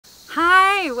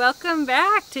Hi, welcome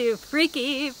back to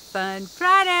Freaky Fun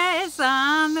Fridays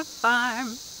on the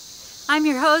Farm. I'm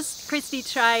your host, Kristy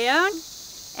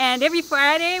and every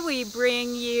Friday we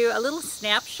bring you a little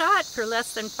snapshot for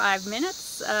less than 5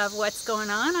 minutes of what's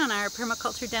going on our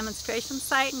permaculture demonstration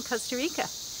site in Costa Rica.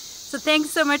 So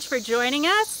thanks so much for joining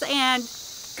us and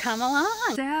come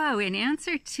along. So in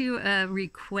answer to a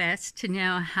request to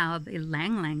know how the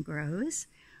ylang grows,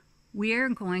 we're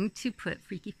going to put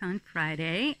Freaky Fun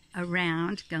Friday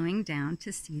around going down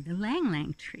to see the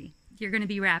ylang tree. You're going to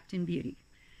be wrapped in beauty.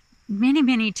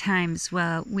 Many times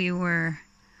while we were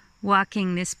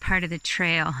walking this part of the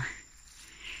trail,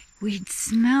 we'd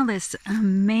smell this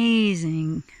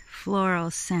amazing floral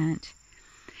scent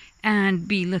and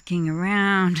be looking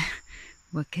around.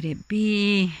 What could it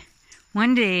be?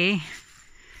 One day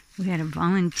we had a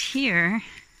volunteer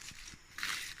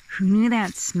who knew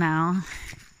that smell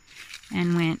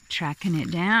and went tracking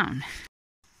it down,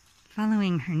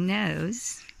 following her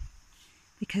nose,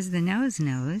 because the nose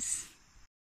knows,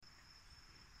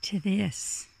 to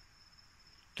this,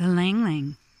 the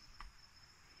ylang.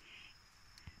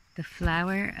 The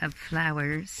flower of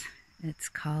flowers, it's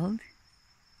called.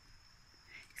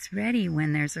 It's ready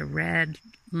when there's a red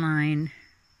line,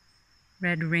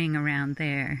 red ring around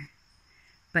there.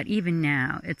 But even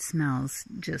now, it smells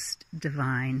just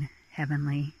divine,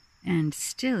 heavenly. And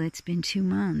still, it's been 2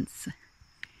 months,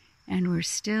 and we're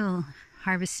still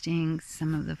harvesting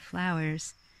some of the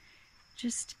flowers,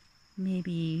 just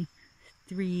maybe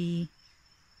 3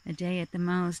 a day at the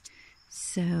most.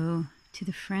 So, to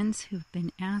the friends who've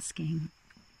been asking,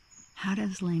 how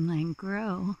does ylang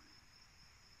grow?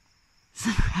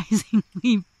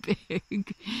 Surprisingly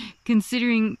big,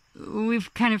 considering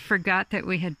we've kind of forgot that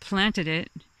we had planted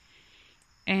it,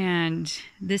 and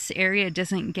this area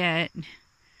doesn't get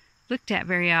looked at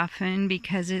very often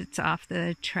because it's off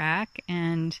the track,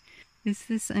 and it's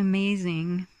this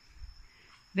amazing,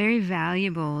 very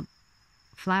valuable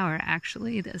flower.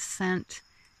 Actually, the scent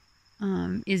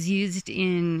is used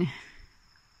in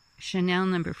Chanel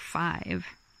No. 5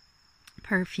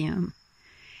 perfume,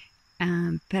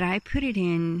 but I put it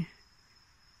in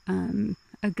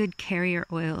a good carrier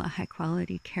oil, a high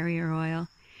quality carrier oil,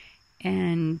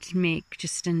 and make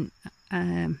just an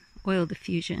oil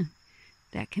diffusion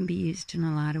that can be used in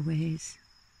a lot of ways.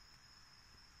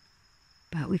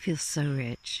 But we feel so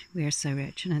rich. We are so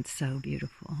rich, and it's so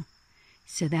beautiful.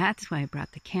 So that's why I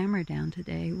brought the camera down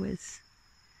today, was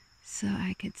so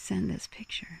I could send this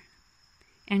picture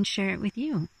and share it with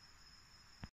you.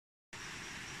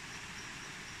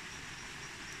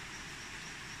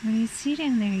 What do you see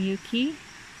down there, Yuki?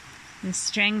 The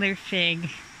strangler fig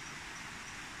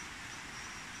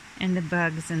and the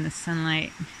bugs in the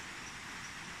sunlight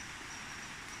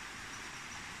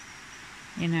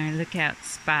in our lookout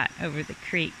spot over the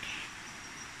creek.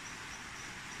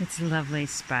 It's a lovely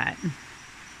spot.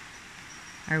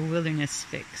 Our wilderness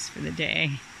fix for the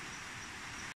day.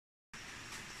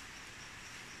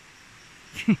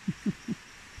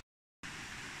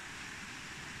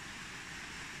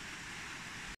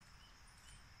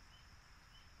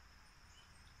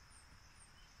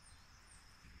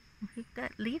 We've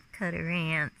got leafcutter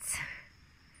ants.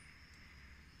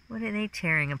 What are they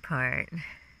tearing apart?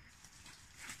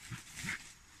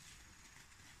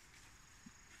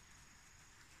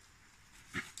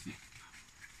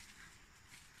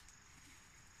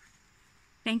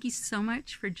 Thank you so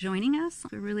much for joining us.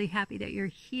 We're really happy that you're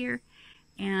here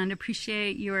and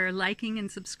appreciate your liking and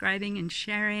subscribing and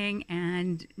sharing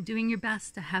and doing your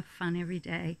best to have fun every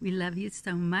day. We love you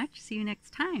so much. See you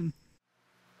next time.